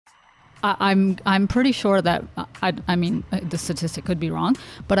I'm pretty sure that I mean the statistic could be wrong,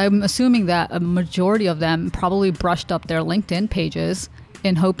 but I'm assuming that a majority of them probably brushed up their LinkedIn pages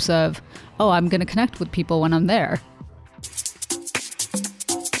in hopes of, oh, I'm going to connect with people when I'm there.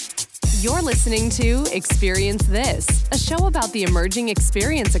 You're listening to Experience This, a show about the emerging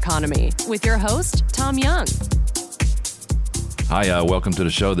experience economy with your host, Tom Young. Hi, welcome to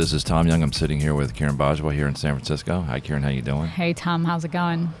the show. This is Tom Young. I'm sitting here with Kieran Bajwa here in San Francisco. Hi, Kieran. How you doing? Hey, Tom. How's it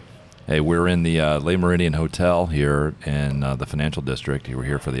going? Hey, we're in the Le Méridien Hotel here in the Financial District. We're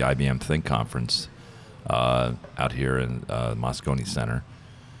here for the IBM Think Conference out here in Moscone Center.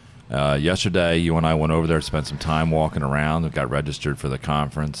 Yesterday, you and I went over there, spent some time walking around. We got registered for the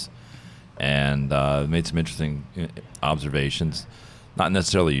conference and made some interesting observations. Not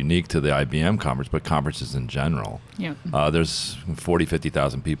necessarily unique to the IBM conference, but conferences in general. Yeah. There's 40,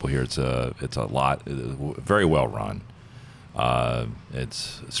 50,000 people here. It's a lot, very well run.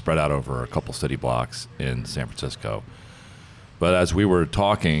 It's spread out over a couple city blocks in San Francisco. But as we were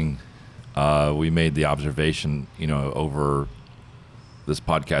talking, we made the observation, over this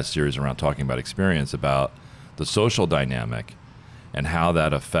podcast series around talking about experience, about the social dynamic and how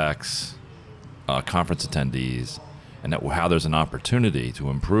that affects conference attendees, and how there's an opportunity to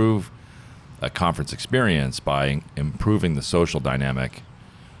improve a conference experience by improving the social dynamic,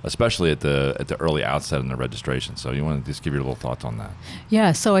 especially at the early outset in the registration. So you want to just give your little thoughts on that?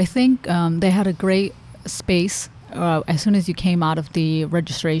 Yeah, so I think they had a great space as soon as you came out of the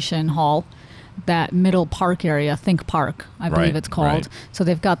registration hall, that middle park area, Think Park, I believe it's called. Right. So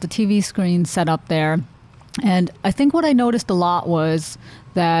they've got the TV screen set up there. And I think what I noticed a lot was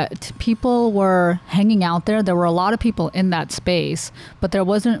that people were hanging out there. There were a lot of people in that space, but there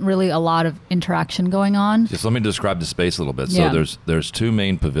wasn't really a lot of interaction going on. Just let me describe the space a little bit. Yeah. So there's two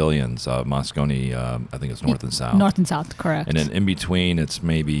main pavilions, Moscone, I think it's north and south. North and south, correct. And then in between, it's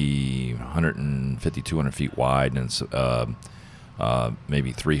maybe 150, 200 feet wide, and it's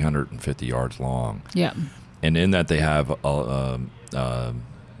maybe 350 yards long. Yeah. And in that, they have a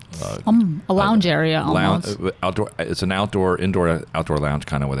lounge area almost. It's an outdoor lounge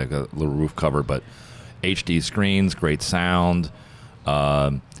kind of, where they've got a little roof cover, but HD screens, great sound,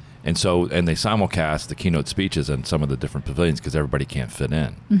 and they simulcast the keynote speeches in some of the different pavilions because everybody can't fit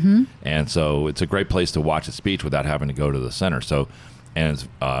in. Mm-hmm. And so it's a great place to watch a speech without having to go to the center. So, and it's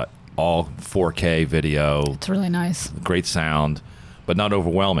all 4K video. It's really nice. Great sound, but not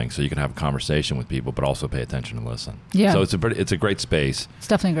overwhelming, so you can have a conversation with people, but also pay attention and listen. Yeah. So it's a great space. It's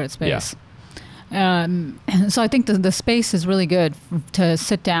definitely a great space. Yeah. So I think the space is really good to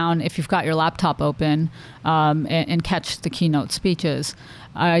sit down if you've got your laptop open and catch the keynote speeches.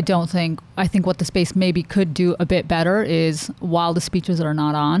 I think what the space maybe could do a bit better is, while the speeches are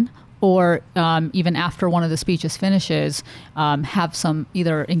not on, or even after one of the speeches finishes, have some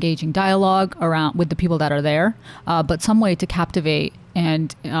either engaging dialogue with the people that are there, but some way to captivate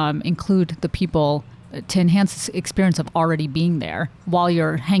and include the people to enhance the experience of already being there while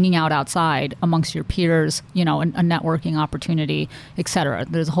you're hanging out outside amongst your peers, a networking opportunity, et cetera.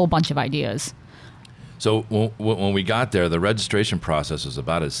 There's a whole bunch of ideas. So when we got there, the registration process was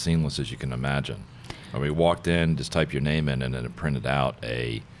about as seamless as you can imagine. When we walked in, just type your name in, and then it printed out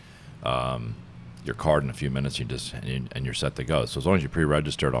your card in a few minutes, and you're set to go. So as long as you're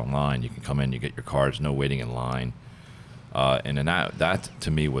pre-registered online, you can come in, you get your cards, no waiting in line. And then that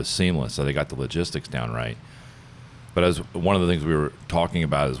to me was seamless. So they got the logistics down right. But as one of the things we were talking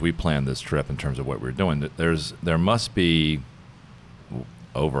about as we planned this trip in terms of what we were doing, there must be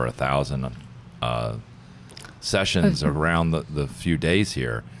over 1,000 sessions around the few days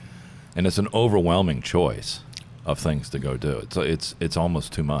here, and it's an overwhelming choice of things to go do. It's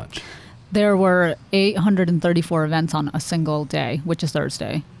almost too much. There were 834 events on a single day, which is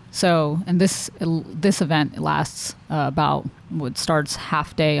Thursday. So, and this event lasts starts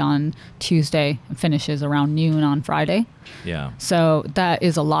half day on Tuesday and finishes around noon on Friday. Yeah. So that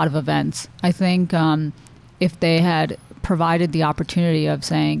is a lot of events. I think if they had provided the opportunity of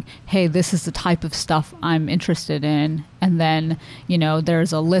saying, hey, this is the type of stuff I'm interested in, and then,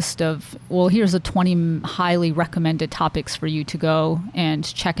 there's a list of, well, here's the 20 highly recommended topics for you to go and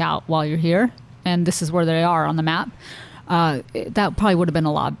check out while you're here, and this is where they are on the map. That probably would have been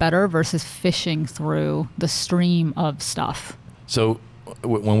a lot better versus fishing through the stream of stuff. So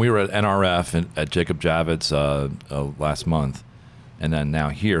when we were at NRF at Jacob Javits last month, and then now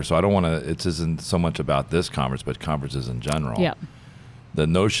here, so I don't want to, it isn't so much about this conference, but conferences in general. Yeah. The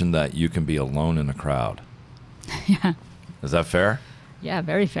notion that you can be alone in a crowd. Yeah. Is that fair? Yeah,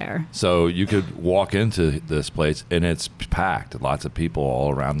 very fair. So you could walk into this place and it's packed. Lots of people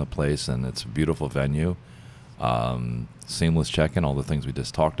all around the place, and it's a beautiful venue. seamless check-in, all the things we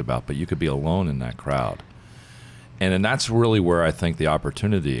just talked about, but you could be alone in that crowd. And that's really where I think the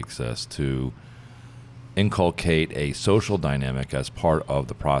opportunity exists to inculcate a social dynamic as part of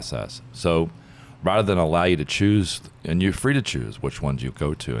the process. So rather than allow you to choose, and you're free to choose which ones you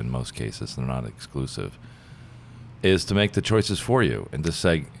go to in most cases, they're not exclusive, is to make the choices for you and to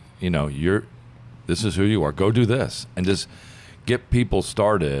say, this is who you are, go do this, and just get people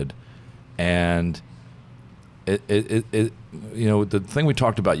started. And the thing we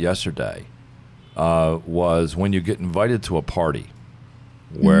talked about yesterday was when you get invited to a party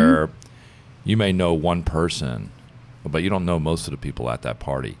where you may know one person, but you don't know most of the people at that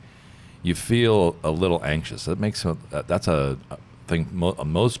party, you feel a little anxious. That's a thing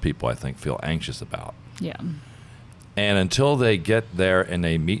most people, I think, feel anxious about. Yeah. And until they get there and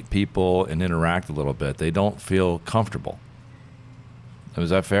they meet people and interact a little bit, they don't feel comfortable. Is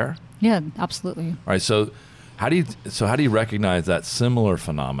that fair? Yeah, absolutely. All right. So how do you recognize that similar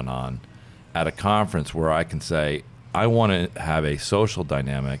phenomenon at a conference where I can say, I want to have a social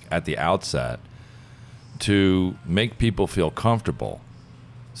dynamic at the outset to make people feel comfortable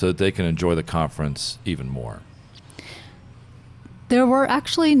so that they can enjoy the conference even more? There were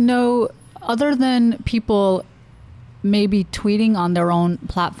actually other than people maybe tweeting on their own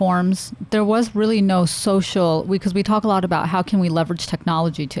platforms, there was really no social, because we talk a lot about how can we leverage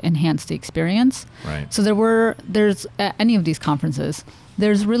technology to enhance the experience. Right. So there's at any of these conferences,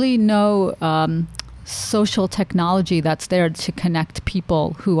 there's really no social technology that's there to connect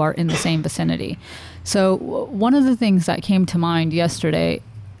people who are in the same vicinity. So one of the things that came to mind yesterday,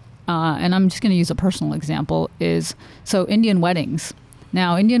 and I'm just going to use a personal example, is Indian weddings.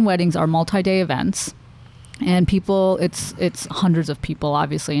 Now, Indian weddings are multi-day events. And people, it's hundreds of people,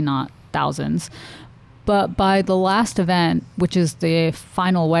 obviously not thousands. But by the last event, which is the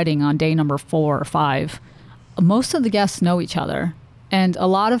final wedding on day number 4 or 5, most of the guests know each other. And a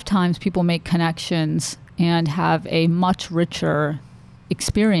lot of times people make connections and have a much richer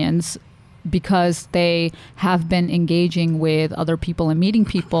experience because they have been engaging with other people and meeting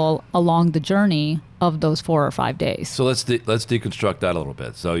people along the journey of those 4 or 5 days. So let's deconstruct that a little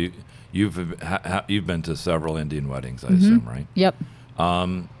bit. So You've been to several Indian weddings, I assume, right? Yep.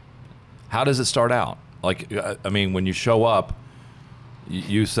 How does it start out? Like, I mean, when you show up,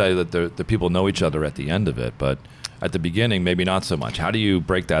 you say that the people know each other at the end of it, but at the beginning, maybe not so much. How do you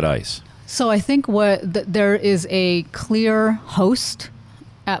break that ice? So I think there is a clear host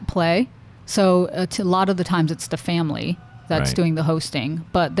at play. So a lot of the times it's the family that's doing the hosting,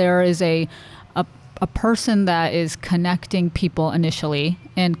 but there is a person that is connecting people initially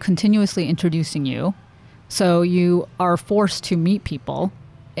and continuously introducing you. So you are forced to meet people.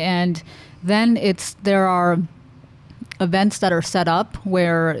 And then there are events that are set up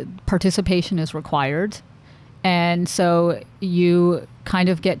where participation is required. And so you kind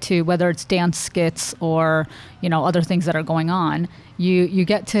of get to, whether it's dance skits or, other things that are going on, you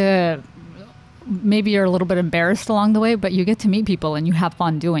get to, maybe you're a little bit embarrassed along the way, but you get to meet people and you have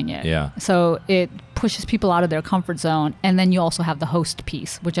fun doing it. Yeah. So it pushes people out of their comfort zone. And then you also have the host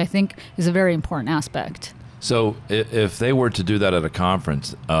piece, which I think is a very important aspect. So if they were to do that at a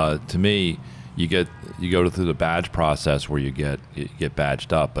conference, to me, you go through the badge process where you get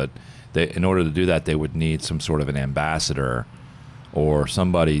badged up, but in order to do that, they would need some sort of an ambassador or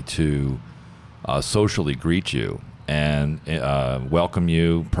somebody to socially greet you and welcome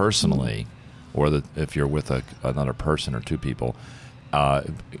you personally, or if you're with another person or 2 people,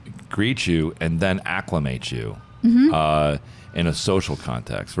 greet you and then acclimate you in a social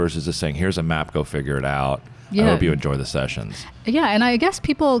context versus just saying, here's a map, go figure it out. Yeah. I hope you enjoy the sessions. Yeah, and I guess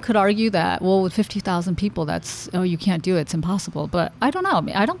people could argue that, well, with 50,000 people, you can't do it, it's impossible. But I don't know.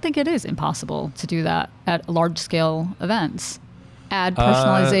 I don't think it is impossible to do that at large-scale events. Add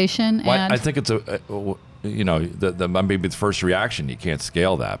personalization. I think it's maybe the first reaction, you can't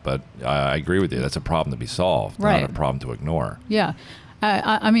scale that. But I agree with you. That's a problem to be solved, not a problem to ignore. Yeah.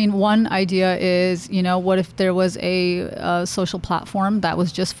 I mean, one idea is, what if there was a social platform that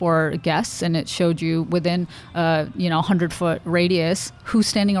was just for guests and it showed you within, 100-foot radius who's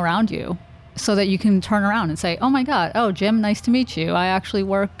standing around you so that you can turn around and say, oh, my God, oh, Jim, nice to meet you. I actually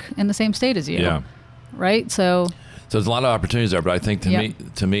work in the same state as you. Yeah. Right? So there's a lot of opportunities there, but I think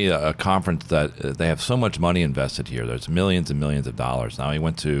to me, a conference that they have so much money invested here. There's millions and millions of dollars. Now, we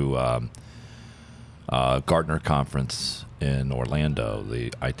went to Gartner conference in Orlando, the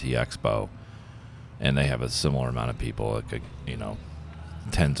IT Expo, and they have a similar amount of people,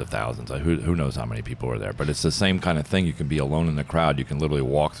 tens of thousands. Who knows how many people are there? But it's the same kind of thing. You can be alone in the crowd. You can literally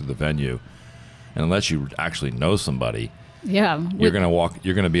walk through the venue, and unless you actually know somebody, Yeah. You're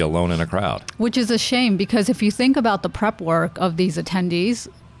going to be alone in a crowd. Which is a shame, because if you think about the prep work of these attendees,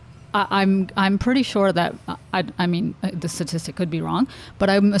 I'm pretty sure that, I mean, the statistic could be wrong, but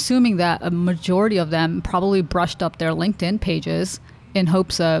I'm assuming that a majority of them probably brushed up their LinkedIn pages in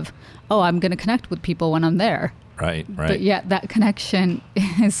hopes of, oh, I'm going to connect with people when I'm there. Right. But yet that connection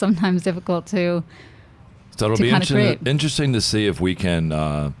is sometimes difficult to So it'll be create. interesting to see if we can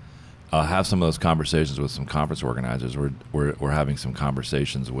have some of those conversations with some conference organizers. We're having some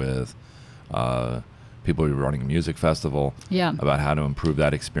conversations with people who are running a music festival about how to improve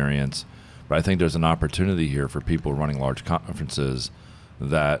that experience. But I think there's an opportunity here for people running large conferences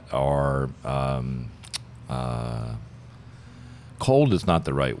that are cold is not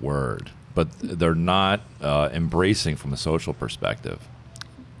the right word, but they're not embracing from a social perspective.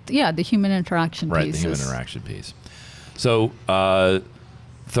 Yeah, the human interaction piece. Right, the human interaction piece. So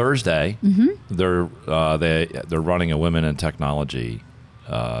Thursday, they're running a Women in Technology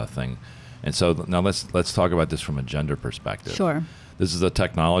thing. And so now let's talk about this from a gender perspective. Sure. This is a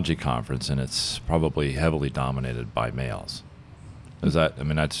technology conference, and it's probably heavily dominated by males. Is that? I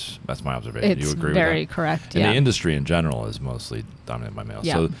mean, that's my observation. Do you agree with that? It's very correct. And the industry in general is mostly dominated by males.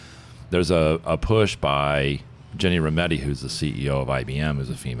 Yeah. So there's a push by Ginny Rometty, who's the CEO of IBM, who's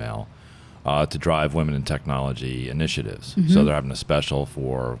a female, to drive women in technology initiatives. So they're having a special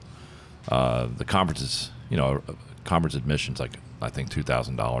for the conferences. Conference admissions, like I think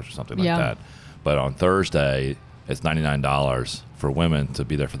 $2,000 or something like that. But on Thursday, it's $99 for women to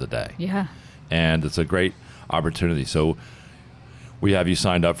be there for the day. Yeah. And it's a great opportunity. So we have you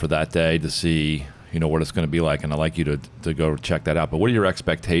signed up for that day to see, what it's going to be like, and I'd like you to go check that out. But what are your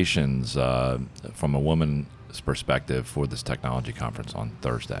expectations from a woman's perspective for this technology conference on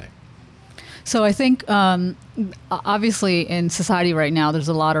Thursday? So I think, obviously, in society right now, there's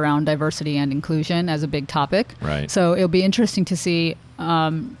a lot around diversity and inclusion as a big topic. Right. So it'll be interesting to see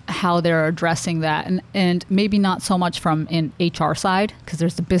how they're addressing that, and maybe not so much from an HR side, because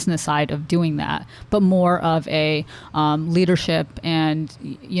there's the business side of doing that, but more of a leadership and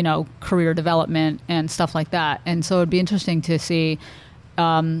career development and stuff like that. And so it'd be interesting to see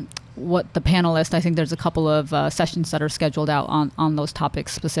what the panelists, I think there's a couple of sessions that are scheduled out on those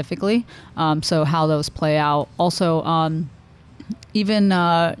topics specifically. So how those play out. Also, even,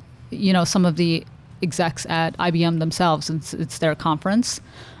 some of the execs at IBM themselves, since it's their conference,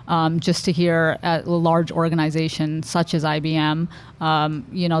 just to hear at a large organization such as IBM,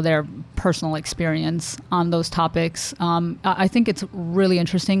 their personal experience on those topics. I think it's really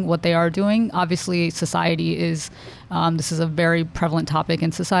interesting what they are doing. Obviously, society is, this is a very prevalent topic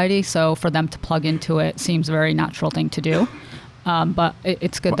in society, so for them to plug into it seems a very natural thing to do. But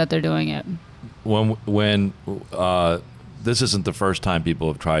it's good that they're doing it. When this isn't the first time people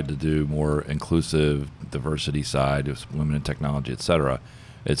have tried to do more inclusive diversity side of women in technology, et cetera.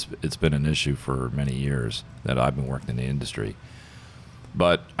 It's been an issue for many years that I've been working in the industry.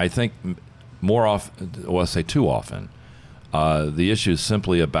 But I think more often, well, I say too often, the issue is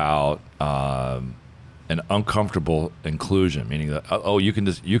simply about an uncomfortable inclusion, meaning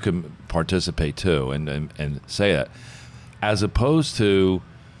that you can participate too, and say that, as opposed to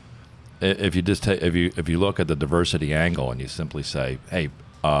if you look at the diversity angle and you simply say, hey,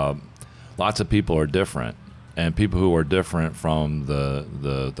 lots of people are different. And people who are different from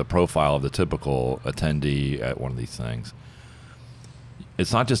the profile of the typical attendee at one of these things,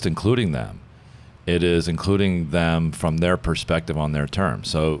 it's not just including them. It is including them from their perspective on their terms.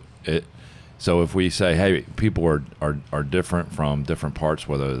 So if we say, hey, people are different from different parts,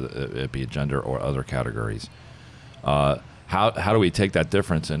 whether it be gender or other categories, how do we take that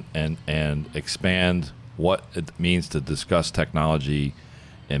difference and expand what it means to discuss technology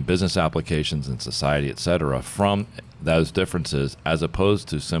in business applications in society, et cetera, from those differences, as opposed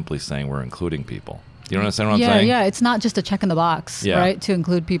to simply saying we're including people. You understand what I'm saying? Yeah, it's not just a check in the box, right, to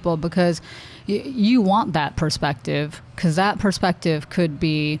include people, because you want that perspective, because that perspective could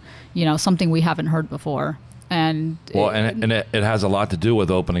be, something we haven't heard before. And it has a lot to do with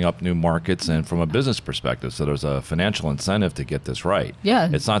opening up new markets and from a business perspective. So there's a financial incentive to get this right. Yeah.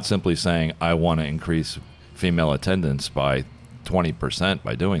 It's not simply saying I want to increase female attendance by 20%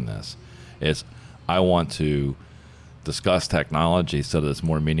 by doing this. It's I want to discuss technology so that it's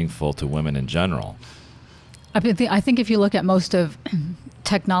more meaningful to women in general. I think if you look at most of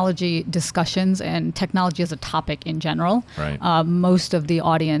technology discussions and technology as a topic in general, right. Most of the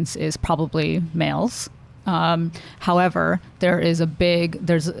audience is probably males. However,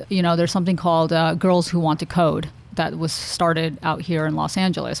 there's something called Girls Who Want to Code that was started out here in Los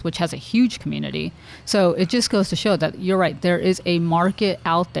Angeles, which has a huge community. So it just goes to show that you're right. There is a market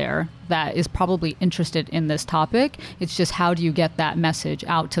out there that is probably interested in this topic. It's just how do you get that message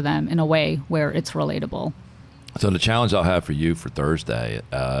out to them in a way where it's relatable? So the challenge I'll have for you for Thursday,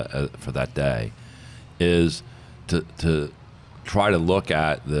 for that day, is to try to look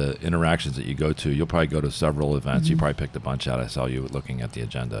at the interactions that you go to. You'll probably go to several events. You probably picked a bunch out. I saw you looking at the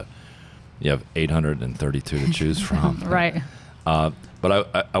agenda. You have 832 to choose from. Right.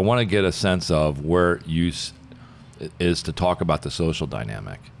 But I want to get a sense of where use is to talk about the social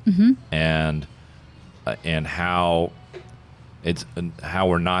dynamic and how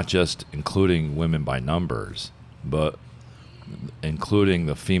we're not just including women by numbers, but including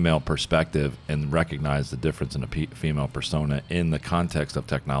the female perspective and recognize the difference in a female persona in the context of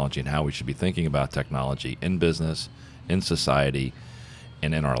technology and how we should be thinking about technology in business, in society,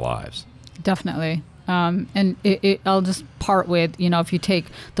 and in our lives. Definitely. And I'll just part with, if you take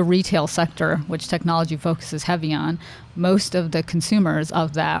the retail sector, which technology focuses heavy on, most of the consumers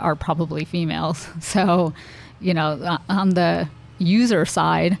of that are probably females. So, on the user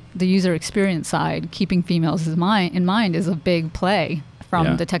side, the user experience side, keeping females in mind is a big play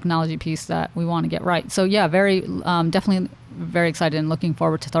from the technology piece that we want to get right. So yeah, definitely very excited and looking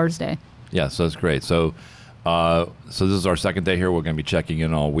forward to Thursday. Yeah, so that's great. So this is our second day here. We're going to be checking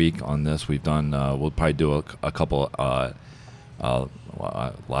in all week on this. We've done, we'll probably do a couple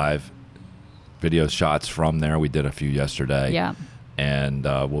live video shots from there. We did a few yesterday. Yeah. And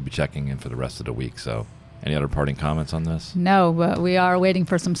we'll be checking in for the rest of the week. So any other parting comments on this? No, but we are waiting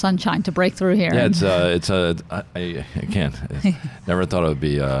for some sunshine to break through here. Yeah, again, never thought it would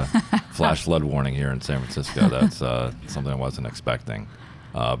be a flash flood warning here in San Francisco. That's something I wasn't expecting.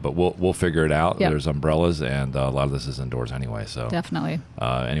 But we'll figure it out. Yep. There's umbrellas, and a lot of this is indoors anyway. So definitely.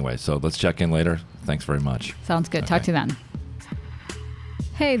 Anyway, so let's check in later. Thanks very much. Sounds good. Okay. Talk to you then.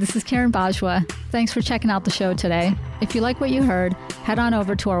 Hey, this is Karen Bajwa. Thanks for checking out the show today. If you like what you heard, head on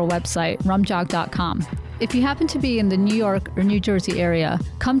over to our website, rumjog.com. If you happen to be in the New York or New Jersey area,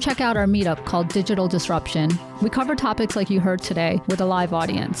 come check out our meetup called Digital Disruption. We cover topics like you heard today with a live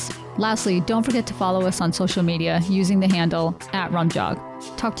audience. Lastly, don't forget to follow us on social media using the handle @rumjog.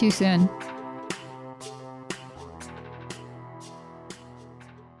 Talk to you soon.